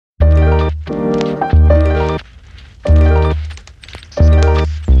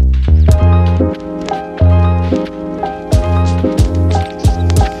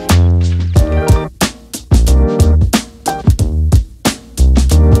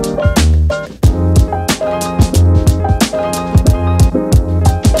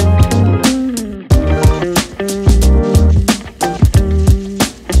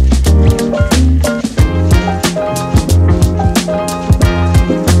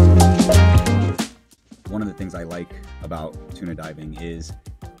things I like about tuna diving is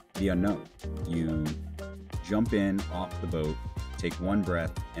the unknown. You jump in off the boat, take one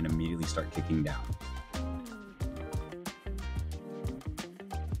breath, and immediately start kicking down.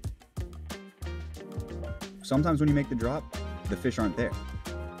 Sometimes when you make the drop, the fish aren't there.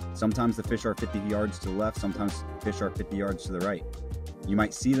 Sometimes the fish are 50 yards to the left, sometimes fish are 50 yards to the right. You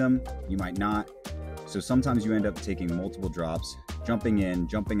might see them, you might not. So sometimes you end up taking multiple drops, jumping in,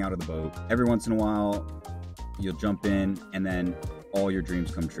 jumping out of the boat. Every once in a while, you'll jump in and then all your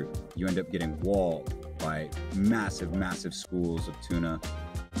dreams come true. You end up getting walled by massive, massive schools of tuna.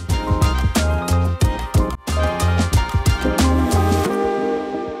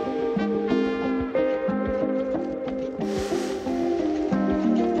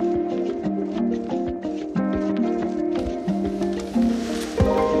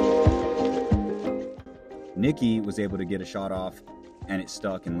 Nikki was able to get a shot off and it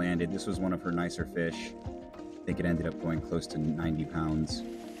stuck and landed. This was one of her nicer fish. I think it ended up going close to 90 pounds.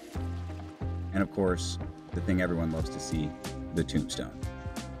 And of course, the thing everyone loves to see, the tombstone.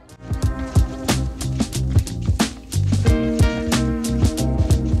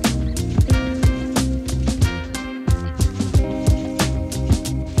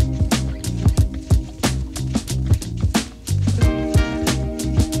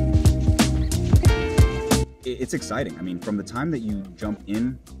 It's exciting. I mean, from the time that you jump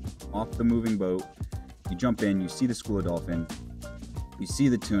in off the moving boat, you jump in, you see the school of dolphin, you see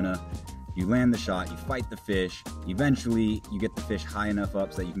the tuna, you land the shot, you fight the fish, eventually you get the fish high enough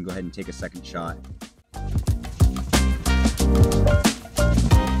up so that you can go ahead and take a second shot.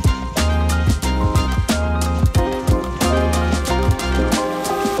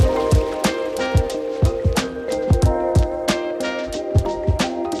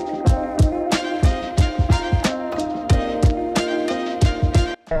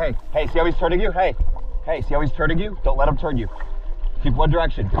 Hey, see how he's turning you? Hey, see how he's turning you? Don't let him turn you. Keep one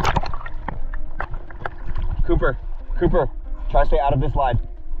direction. Cooper, try to stay out of this line.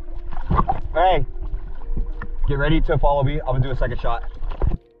 Hey, get ready to follow me. I'm gonna do a second shot.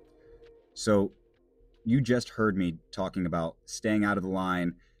 So you just heard me talking about staying out of the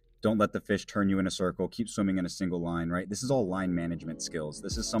line. Don't let the fish turn you in a circle. Keep swimming in a single line, right? This is all line management skills.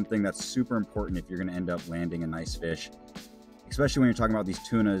 This is something that's super important if you're gonna end up landing a nice fish. Especially when you're talking about these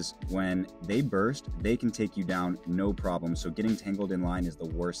tunas, when they burst, they can take you down no problem. So getting tangled in line is the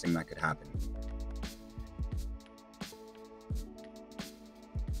worst thing that could happen.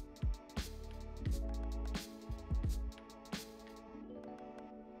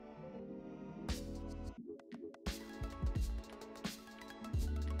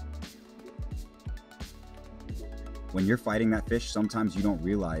 When you're fighting that fish, sometimes you don't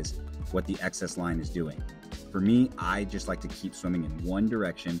realize what the excess line is doing. For me, I just like to keep swimming in one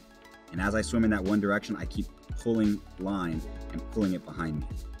direction. And as I swim in that one direction, I keep pulling line and pulling it behind me.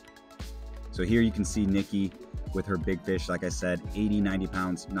 So here you can see Nikki with her big fish, like I said, 80, 90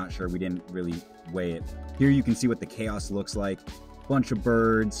 pounds, not sure, we didn't really weigh it. Here you can see what the chaos looks like. Bunch of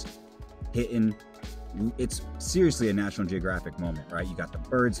birds hitting. It's seriously a National Geographic moment, right? You got the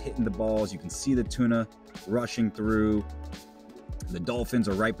birds hitting the balls. You can see the tuna rushing through. The dolphins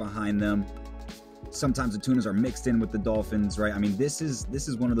are right behind them. Sometimes the tunas are mixed in with the dolphins, right? I mean, this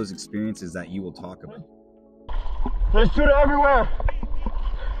is one of those experiences that you will talk about. There's tuna everywhere.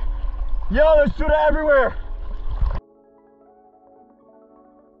 Yo, there's tuna everywhere.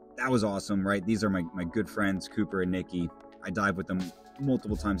 That was awesome, right? These are my good friends, Cooper and Nikki. I dive with them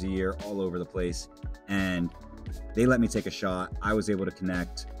multiple times a year, all over the place. And they let me take a shot. I was able to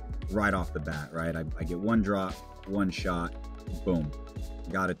connect right off the bat, right? I get one drop, one shot, boom,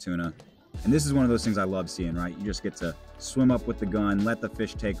 got a tuna. And this is one of those things I love seeing, right? You just get to swim up with the gun, let the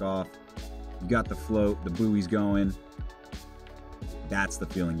fish take off. You got the float, the buoy's going. That's the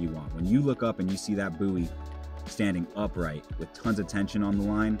feeling you want. When you look up and you see that buoy standing upright with tons of tension on the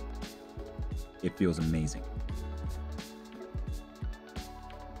line, it feels amazing.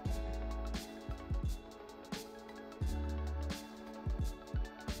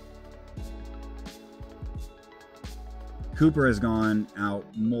 Cooper has gone out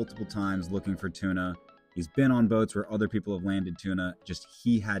multiple times looking for tuna. He's been on boats where other people have landed tuna, just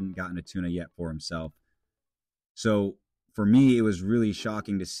he hadn't gotten a tuna yet for himself. So for me, it was really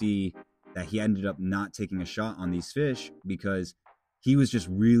shocking to see that he ended up not taking a shot on these fish because he was just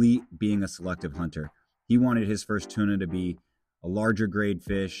really being a selective hunter. He wanted his first tuna to be a larger grade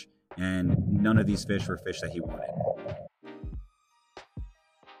fish, and none of these fish were fish that he wanted.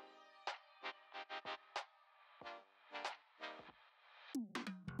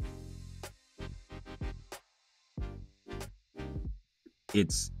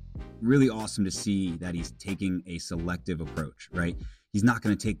 really awesome to see that he's taking a selective approach, right? He's not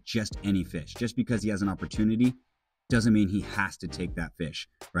going to take just any fish. Just because he has an opportunity doesn't mean he has to take that fish,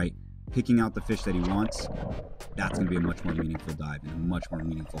 right? Picking out the fish that he wants, that's going to be a much more meaningful dive and a much more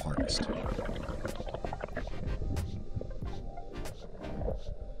meaningful harvest.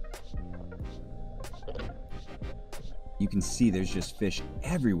 You can see there's just fish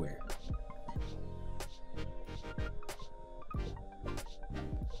everywhere.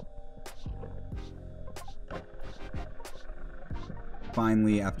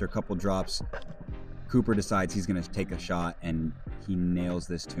 Finally, after a couple drops, Cooper decides he's going to take a shot, and he nails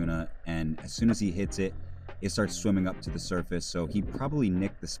this tuna. And as soon as he hits it, it starts swimming up to the surface. So he probably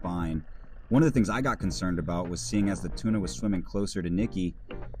nicked the spine. One of the things I got concerned about was seeing as the tuna was swimming closer to Nikki,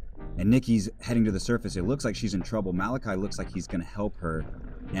 and Nikki's heading to the surface, it looks like she's in trouble. Malachi looks like he's going to help her.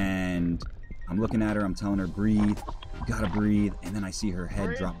 And I'm looking at her, I'm telling her, breathe, you gotta breathe. And then I see her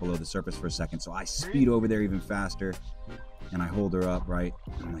head drop below the surface for a second. So I speed over there even faster, and I hold her up, right?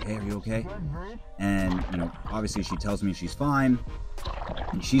 And I'm like, hey, are you okay? And, you know, obviously she tells me she's fine.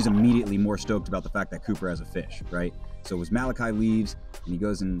 And she's immediately more stoked about the fact that Cooper has a fish, right? So as Malachi leaves and he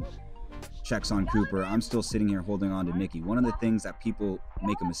goes and checks on Cooper, I'm still sitting here holding on to Nikki. One of the things that people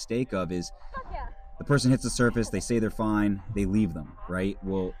make a mistake of is the person hits the surface, they say they're fine, they leave them, right?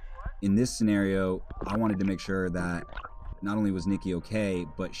 Well, in this scenario, I wanted to make sure that not only was Nikki okay,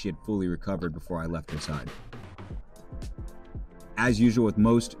 but she had fully recovered before I left her side. As usual with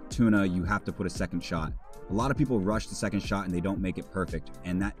most tuna, you have to put a second shot. A lot of people rush the second shot and they don't make it perfect,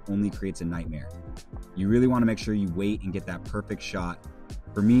 and that only creates a nightmare. You really want to make sure you wait and get that perfect shot.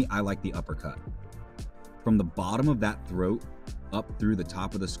 For me, I like the uppercut. From the bottom of that throat up through the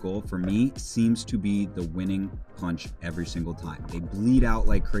top of the skull, for me, seems to be the winning punch every single time. They bleed out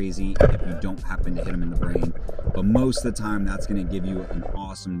like crazy if you don't happen to hit them in the brain, but most of the time that's going to give you an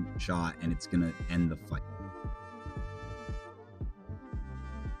awesome shot and it's going to end the fight.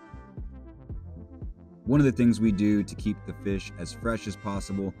 One of the things we do to keep the fish as fresh as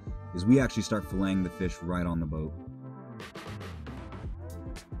possible is we actually start filleting the fish right on the boat.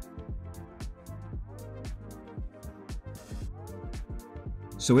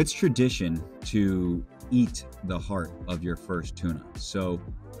 So it's tradition to eat the heart of your first tuna. So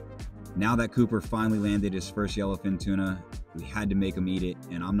now that Cooper finally landed his first yellowfin tuna, we had to make him eat it,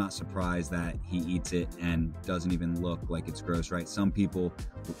 and I'm not surprised that he eats it and doesn't even look like it's gross, right? Some people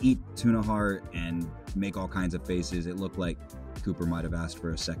will eat tuna heart and make all kinds of faces. It looked like Cooper might have asked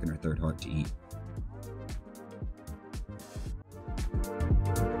for a second or third heart to eat.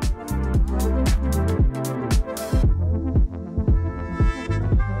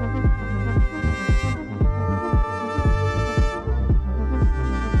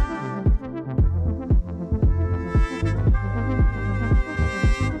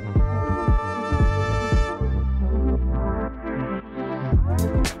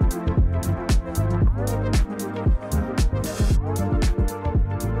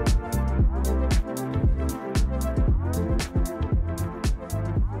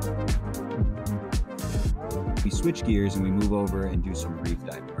 Switch gears and we move over and do some reef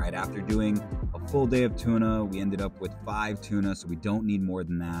diving. Right after doing a full day of tuna, we ended up with 5 tuna, so we don't need more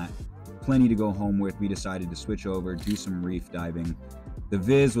than that. Plenty to go home with. We decided to switch over, do some reef diving. The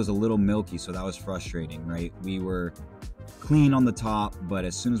viz was a little milky, so that was frustrating, right? We were clean on the top, but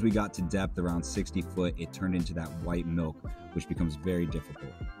as soon as we got to depth around 60 foot, it turned into that white milk, which becomes very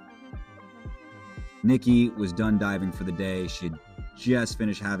difficult. Nikki was done diving for the day. She had just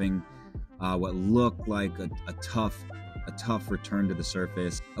finished having what looked like a tough return to the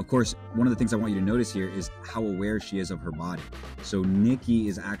surface. Of course, one of the things I want you to notice here is how aware she is of her body. So Nikki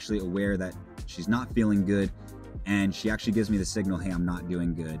is actually aware that she's not feeling good, and she actually gives me the signal, hey, I'm not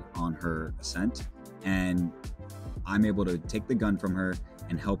doing good, on her ascent, and I'm able to take the gun from her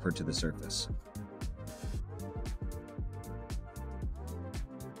and help her to the surface.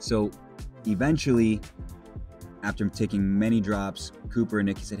 So eventually, after taking many drops, Cooper and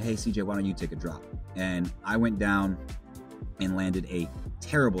Nikki said, hey, CJ, why don't you take a drop? And I went down and landed a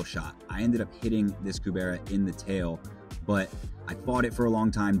terrible shot. I ended up hitting this Cubera in the tail, but I fought it for a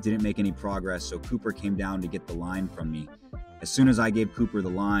long time, didn't make any progress, so Cooper came down to get the line from me. As soon as I gave Cooper the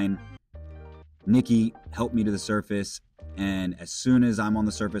line, Nikki helped me to the surface, and as soon as I'm on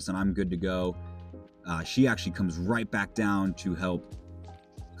the surface and I'm good to go, she actually comes right back down to help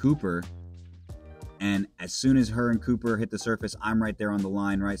Cooper. And as soon as her and Cooper hit the surface, I'm right there on the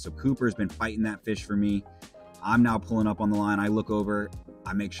line, right? So Cooper's been fighting that fish for me. I'm now pulling up on the line. I look over,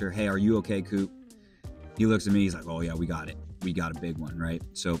 I make sure, hey, are you okay, Coop? He looks at me, he's like, oh yeah, we got it. We got a big one, right?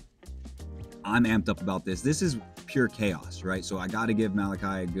 So I'm amped up about this. This is pure chaos, right? So I got to give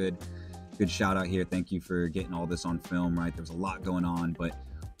Malachi a good shout out here. Thank you for getting all this on film, right? There was a lot going on, but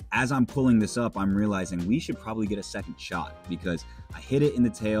as I'm pulling this up, I'm realizing we should probably get a second shot because I hit it in the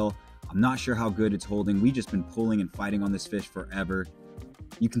tail. I'm not sure how good it's holding. We've just been pulling and fighting on this fish forever.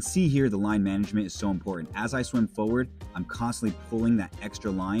 You can see here the line management is so important. As I swim forward, I'm constantly pulling that extra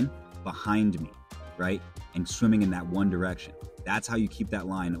line behind me, right? And swimming in that one direction. That's how you keep that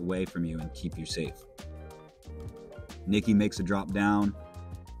line away from you and keep you safe. Nikki makes a drop down,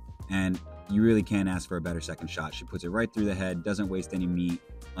 and you really can't ask for a better second shot. She puts it right through the head, doesn't waste any meat,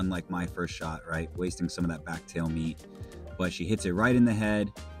 unlike my first shot, right? Wasting some of that back tail meat. But she hits it right in the head,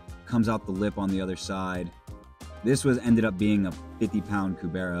 comes out the lip on the other side. This ended up being a 50-pound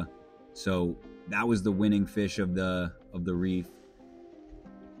Cubera. So that was the winning fish of the reef.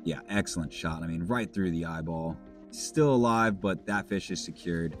 Yeah, excellent shot. I mean, right through the eyeball. Still alive, but that fish is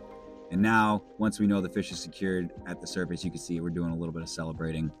secured. And now, once we know the fish is secured at the surface, you can see we're doing a little bit of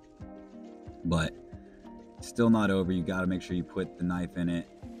celebrating. But still not over. You got to make sure you put the knife in it,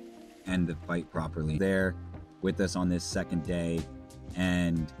 end the fight properly. There with us on this second day,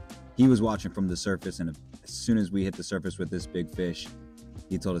 and he was watching from the surface, and as soon as we hit the surface with this big fish,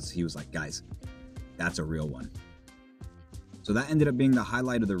 he told us, he was like, guys, that's a real one. So that ended up being the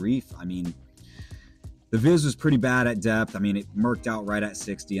highlight of the reef. I mean, the viz was pretty bad at depth. I mean, it murked out right at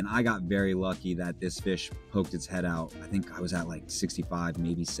 60, and I got very lucky that this fish poked its head out. I think I was at like 65,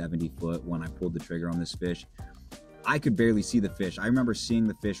 maybe 70 foot when I pulled the trigger on this fish. I could barely see the fish. I remember seeing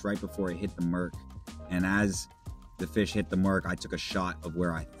the fish right before it hit the murk, and as the fish hit the murk, I took a shot of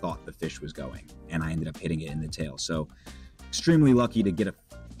where I thought the fish was going, and I ended up hitting it in the tail. So extremely lucky to get a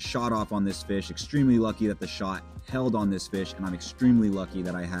shot off on this fish, extremely lucky that the shot held on this fish, and I'm extremely lucky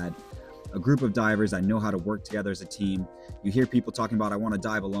that I had a group of divers that know how to work together as a team. You hear people talking about, I want to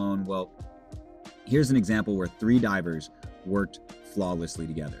dive alone. Well, here's an example where 3 divers worked flawlessly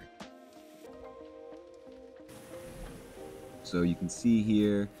together. So you can see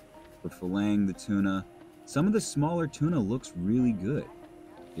here, we're filleting the tuna. Some of the smaller tuna looks really good.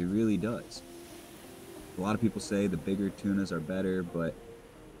 It really does. A lot of people say the bigger tunas are better, but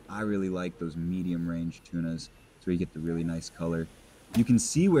I really like those medium range tunas. That's where you get the really nice color. You can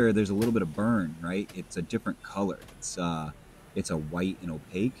see where there's a little bit of burn, right? It's a different color. It's a white and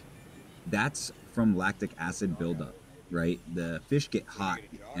opaque. That's from lactic acid buildup, right? The fish get hot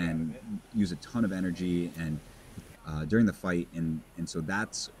and use a ton of energy and during the fight, and so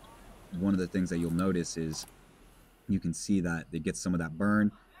that's one of the things that you'll notice is you can see that it gets some of that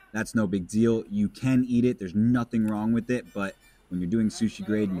burn. That's no big deal. You can eat it. There's nothing wrong with it, but when you're doing sushi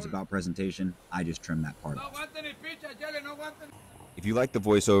grade and it's about presentation, I just trim that part off. If you like the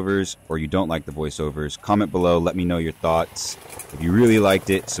voiceovers or you don't like the voiceovers, comment below, let me know your thoughts. If you really liked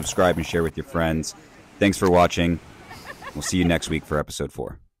it, subscribe and share with your friends. Thanks for watching. We'll see you next week for episode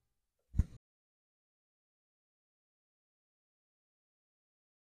 4.